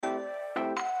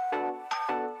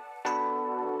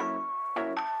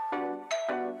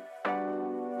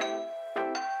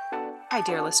Hi,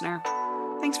 dear listener.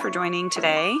 Thanks for joining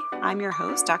today. I'm your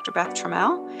host, Dr. Beth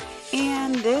Trammell,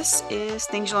 and this is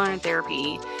Things You Learn in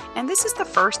Therapy. And this is the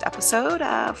first episode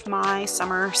of my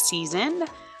summer season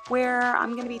where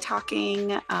I'm going to be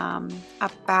talking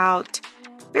about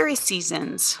various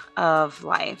seasons of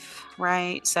life,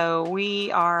 right? So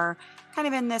we are kind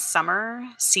of in this summer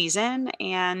season,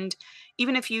 and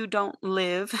even if you don't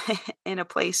live in a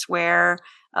place where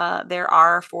there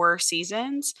are 4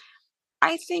 seasons,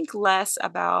 I think less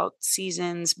about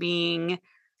seasons being,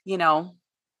 you know,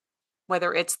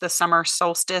 whether it's the summer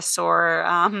solstice or,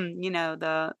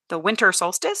 the winter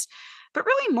solstice, but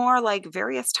really more like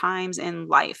various times in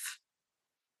life.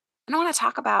 And I want to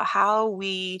talk about how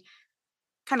we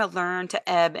kind of learn to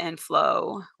ebb and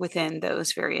flow within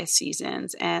those various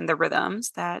seasons and the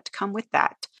rhythms that come with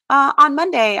that. On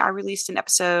Monday, I released an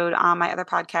episode on my other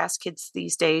podcast, Kids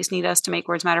These Days Need Us to Make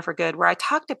Words Matter for Good, where I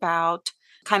talked about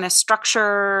kind of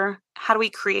structure. How do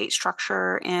we create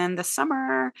structure in the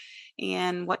summer?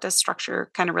 And what does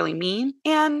structure kind of really mean?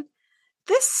 And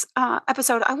this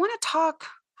episode, I want to talk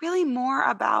really more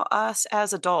about us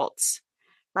as adults,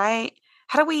 right?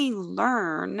 How do we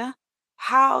learn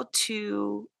how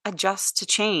to adjust to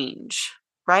change,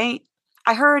 right?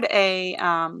 I heard a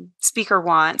speaker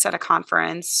once at a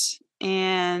conference,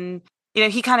 and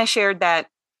he kind of shared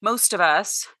that most of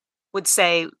us would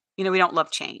say, we don't love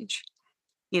change,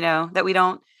 that we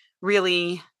don't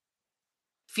really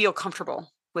feel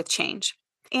comfortable with change.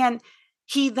 And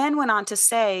he then went on to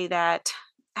say that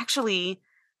actually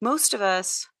most of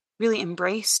us really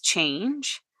embrace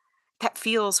change that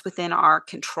feels within our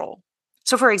control.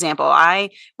 So, for example,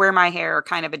 I wear my hair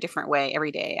kind of a different way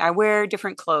every day. I wear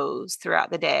different clothes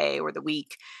throughout the day or the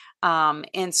week.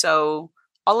 And so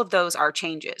all of those are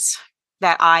changes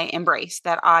that I embrace,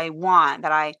 that I want,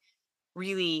 that I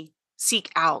really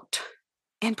seek out.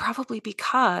 And probably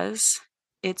because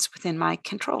it's within my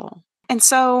control. And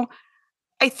so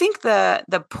I think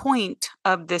the point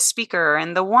of this speaker,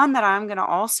 and the one that I'm going to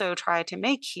also try to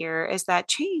make here, is that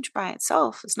change by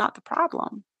itself is not the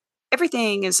problem.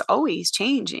 Everything is always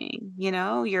changing.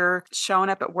 You're showing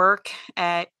up at work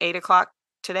at 8 o'clock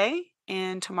today,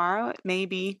 and tomorrow it may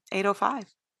be 8:05,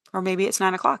 or maybe it's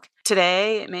 9 o'clock.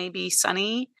 Today it may be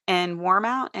sunny and warm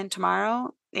out, and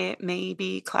tomorrow it may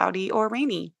be cloudy or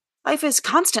rainy. Life is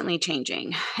constantly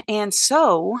changing. And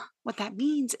so what that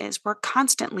means is we're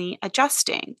constantly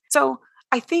adjusting. So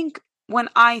I think when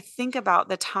I think about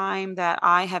the time that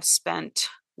I have spent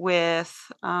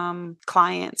with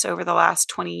clients over the last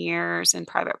 20 years in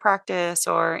private practice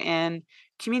or in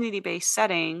community-based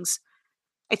settings,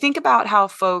 I think about how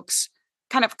folks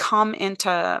kind of come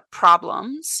into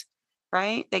problems,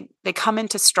 right? They come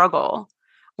into struggle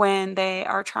when they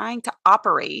are trying to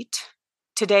operate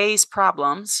today's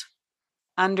problems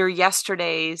under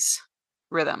yesterday's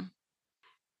rhythm.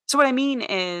 So, what I mean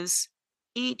is,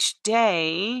 each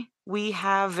day we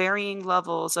have varying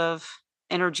levels of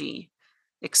energy,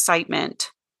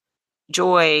 excitement,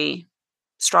 joy,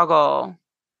 struggle,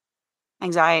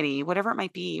 anxiety, whatever it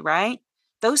might be, right?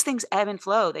 Those things ebb and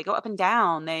flow. They go up and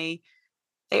down. They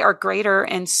are greater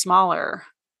and smaller.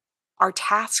 Our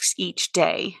tasks each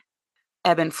day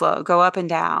ebb and flow, go up and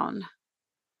down,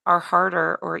 are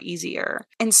harder or easier.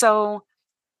 And so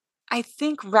I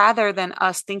think rather than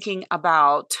us thinking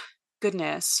about,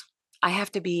 goodness, I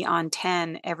have to be on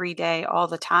 10 every day all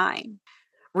the time,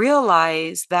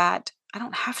 realize that I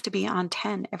don't have to be on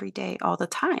 10 every day all the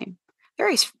time.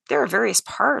 There are various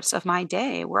parts of my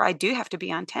day where I do have to be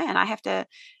on 10. I have to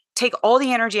take all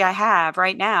the energy I have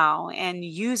right now and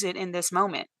use it in this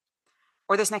moment,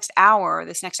 or this next hour, or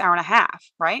this next hour and a half,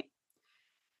 right?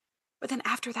 But then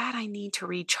after that, I need to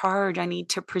recharge. I need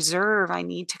to preserve. I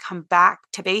need to come back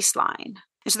to baseline.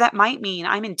 And so that might mean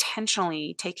I'm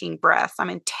intentionally taking breath.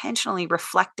 I'm intentionally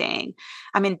reflecting.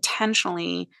 I'm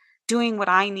intentionally doing what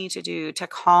I need to do to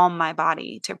calm my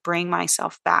body, to bring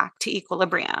myself back to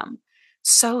equilibrium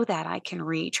so that I can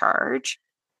recharge.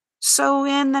 So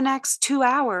in the next 2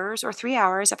 hours or 3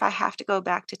 hours, if I have to go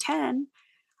back to 10,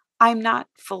 I'm not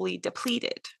fully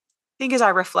depleted. I think as I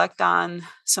reflect on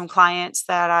some clients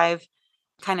that I've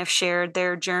kind of shared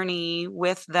their journey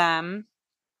with them,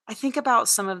 I think about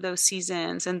some of those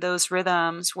seasons and those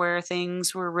rhythms where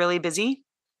things were really busy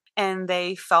and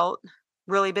they felt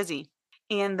really busy.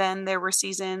 And then there were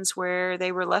seasons where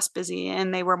they were less busy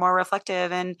and they were more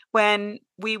reflective. And when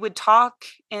we would talk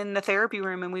in the therapy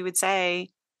room and we would say,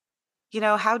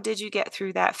 how did you get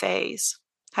through that phase?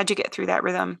 How'd you get through that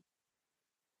rhythm?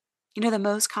 The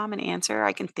most common answer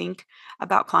I can think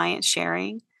about clients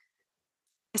sharing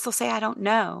is they'll say, I don't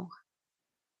know.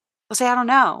 They'll say, I don't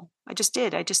know. I just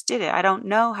did it. I don't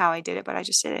know how I did it, but I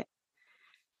just did it.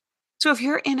 So if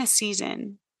you're in a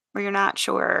season where you're not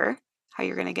sure how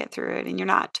you're going to get through it and you're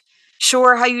not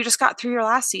sure how you just got through your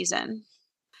last season,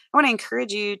 I want to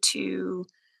encourage you to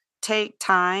take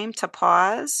time to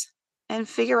pause and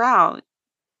figure out,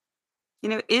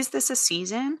 is this a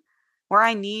season where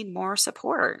I need more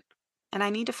support and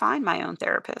I need to find my own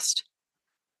therapist?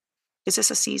 Is this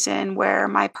a season where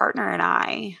my partner and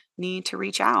I need to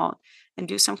reach out and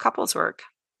do some couples work?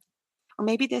 Or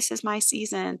maybe this is my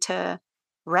season to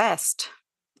rest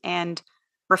and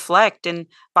reflect and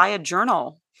buy a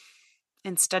journal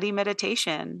and study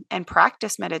meditation and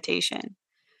practice meditation.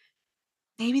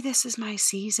 Maybe this is my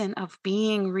season of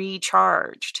being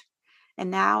recharged. And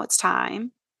now it's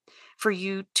time for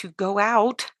you to go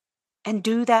out and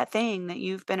do that thing that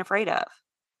you've been afraid of.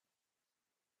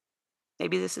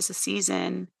 Maybe this is a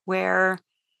season where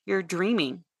you're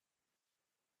dreaming.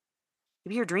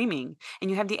 Maybe you're dreaming and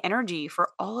you have the energy for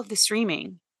all of this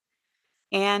dreaming.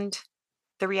 And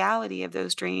the reality of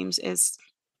those dreams is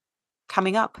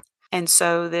coming up. And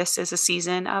so this is a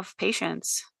season of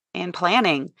patience and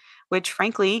planning, which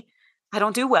frankly, I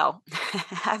don't do well.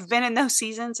 I've been in those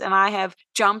seasons and I have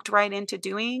jumped right into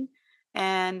doing.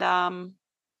 And I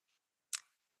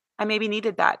maybe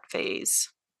needed that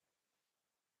phase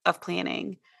of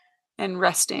planning and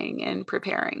resting and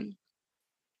preparing.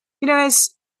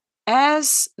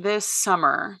 As this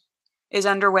summer is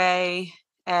underway,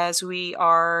 as we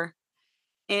are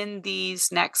in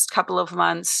these next couple of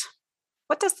months,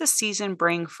 what does this season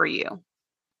bring for you?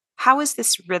 How is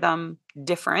this rhythm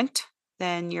different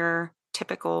than your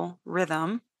typical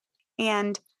rhythm?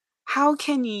 And how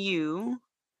can you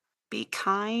be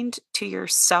kind to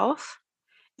yourself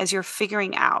as you're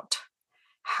figuring out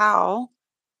how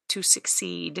to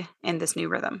succeed in this new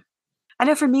rhythm? I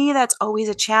know for me, that's always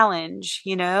a challenge,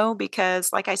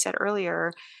 because like I said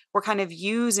earlier, we're kind of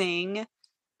using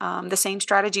the same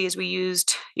strategy as we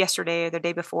used yesterday or the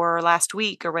day before or last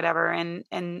week or whatever,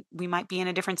 and we might be in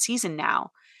a different season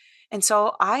now. And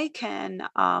so I can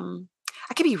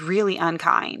be really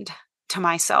unkind to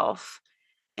myself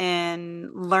in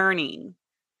learning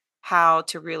how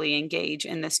to really engage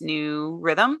in this new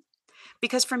rhythm,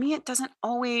 because for me, it doesn't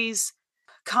always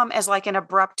come as like an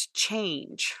abrupt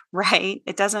change, right?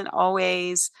 I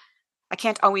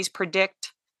can't always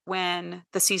predict when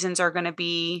the seasons are going to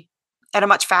be at a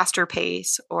much faster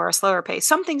pace or a slower pace.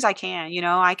 Some things I can,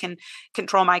 I can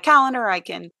control my calendar. I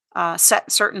can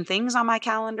set certain things on my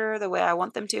calendar the way I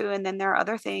want them to. And then there are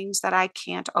other things that I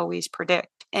can't always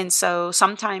predict. And so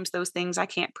sometimes those things I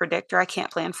can't predict or I can't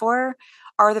plan for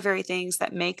are the very things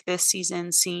that make this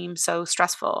season seem so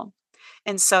stressful.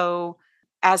 And so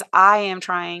as I am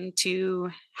trying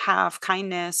to have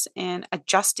kindness and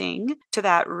adjusting to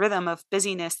that rhythm of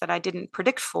busyness that I didn't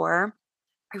predict for,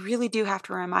 I really do have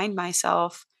to remind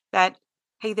myself that,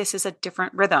 hey, this is a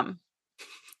different rhythm.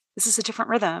 This is a different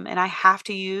rhythm, and I have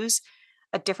to use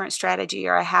a different strategy,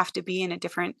 or I have to be in a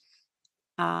different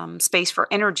space for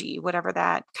energy, whatever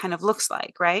that kind of looks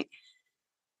like, right?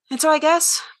 And so I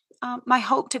guess my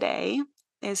hope today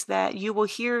is that you will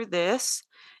hear this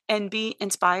and be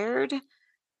inspired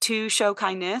to show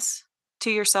kindness to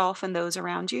yourself and those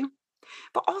around you,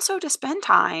 but also to spend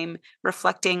time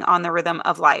reflecting on the rhythm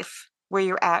of life, where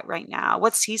you're at right now.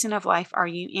 What season of life are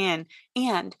you in?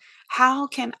 And how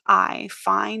can I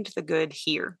find the good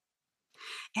here?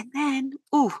 And then,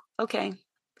 okay,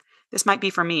 this might be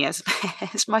for me as,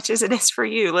 as much as it is for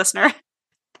you, listener.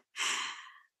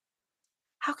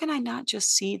 How can I not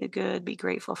just see the good, be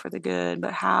grateful for the good,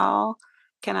 but how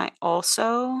can I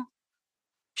also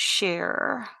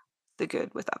share the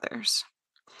good with others?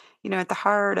 At the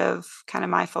heart of kind of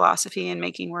my philosophy in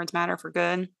making words matter for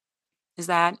good is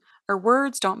that our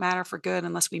words don't matter for good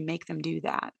unless we make them do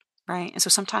that, right? And so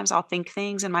sometimes I'll think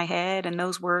things in my head, and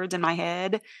those words in my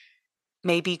head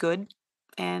may be good,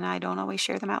 and I don't always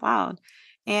share them out loud.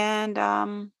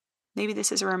 And maybe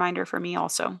this is a reminder for me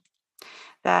also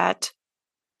that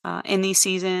in these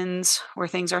seasons where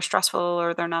things are stressful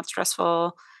or they're not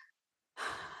stressful,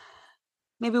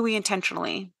 maybe we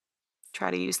intentionally try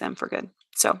to use them for good.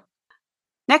 So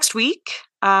next week,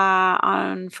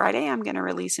 on Friday, I'm going to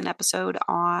release an episode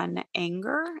on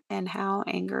anger and how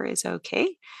anger is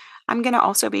okay. I'm going to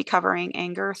also be covering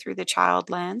anger through the child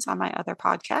lens on my other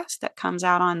podcast that comes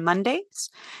out on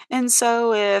Mondays. And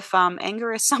so if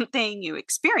anger is something you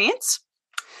experience,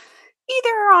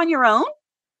 either on your own,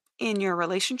 in your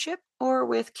relationship, or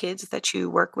with kids that you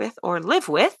work with or live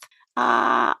with,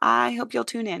 I hope you'll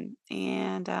tune in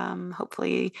and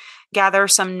hopefully gather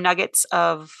some nuggets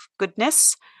of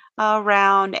goodness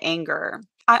around anger.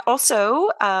 I also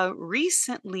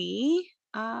recently,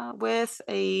 with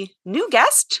a new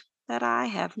guest that I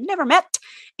have never met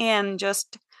and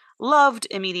just loved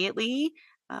immediately.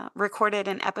 Recorded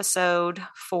an episode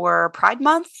for Pride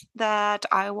Month that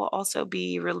I will also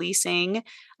be releasing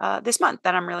this month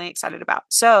that I'm really excited about.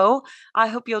 So I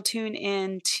hope you'll tune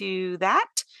in to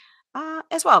that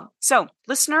as well. So,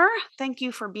 listener, thank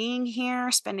you for being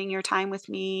here, spending your time with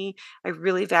me. I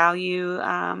really value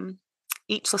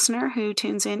each listener who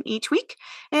tunes in each week.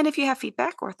 And if you have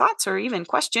feedback or thoughts or even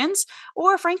questions,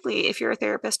 or frankly, if you're a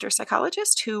therapist or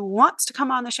psychologist who wants to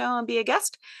come on the show and be a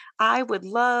guest, I would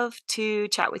love to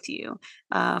chat with you.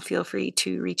 Feel free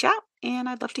to reach out, and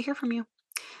I'd love to hear from you.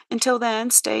 Until then,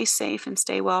 stay safe and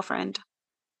stay well, friend.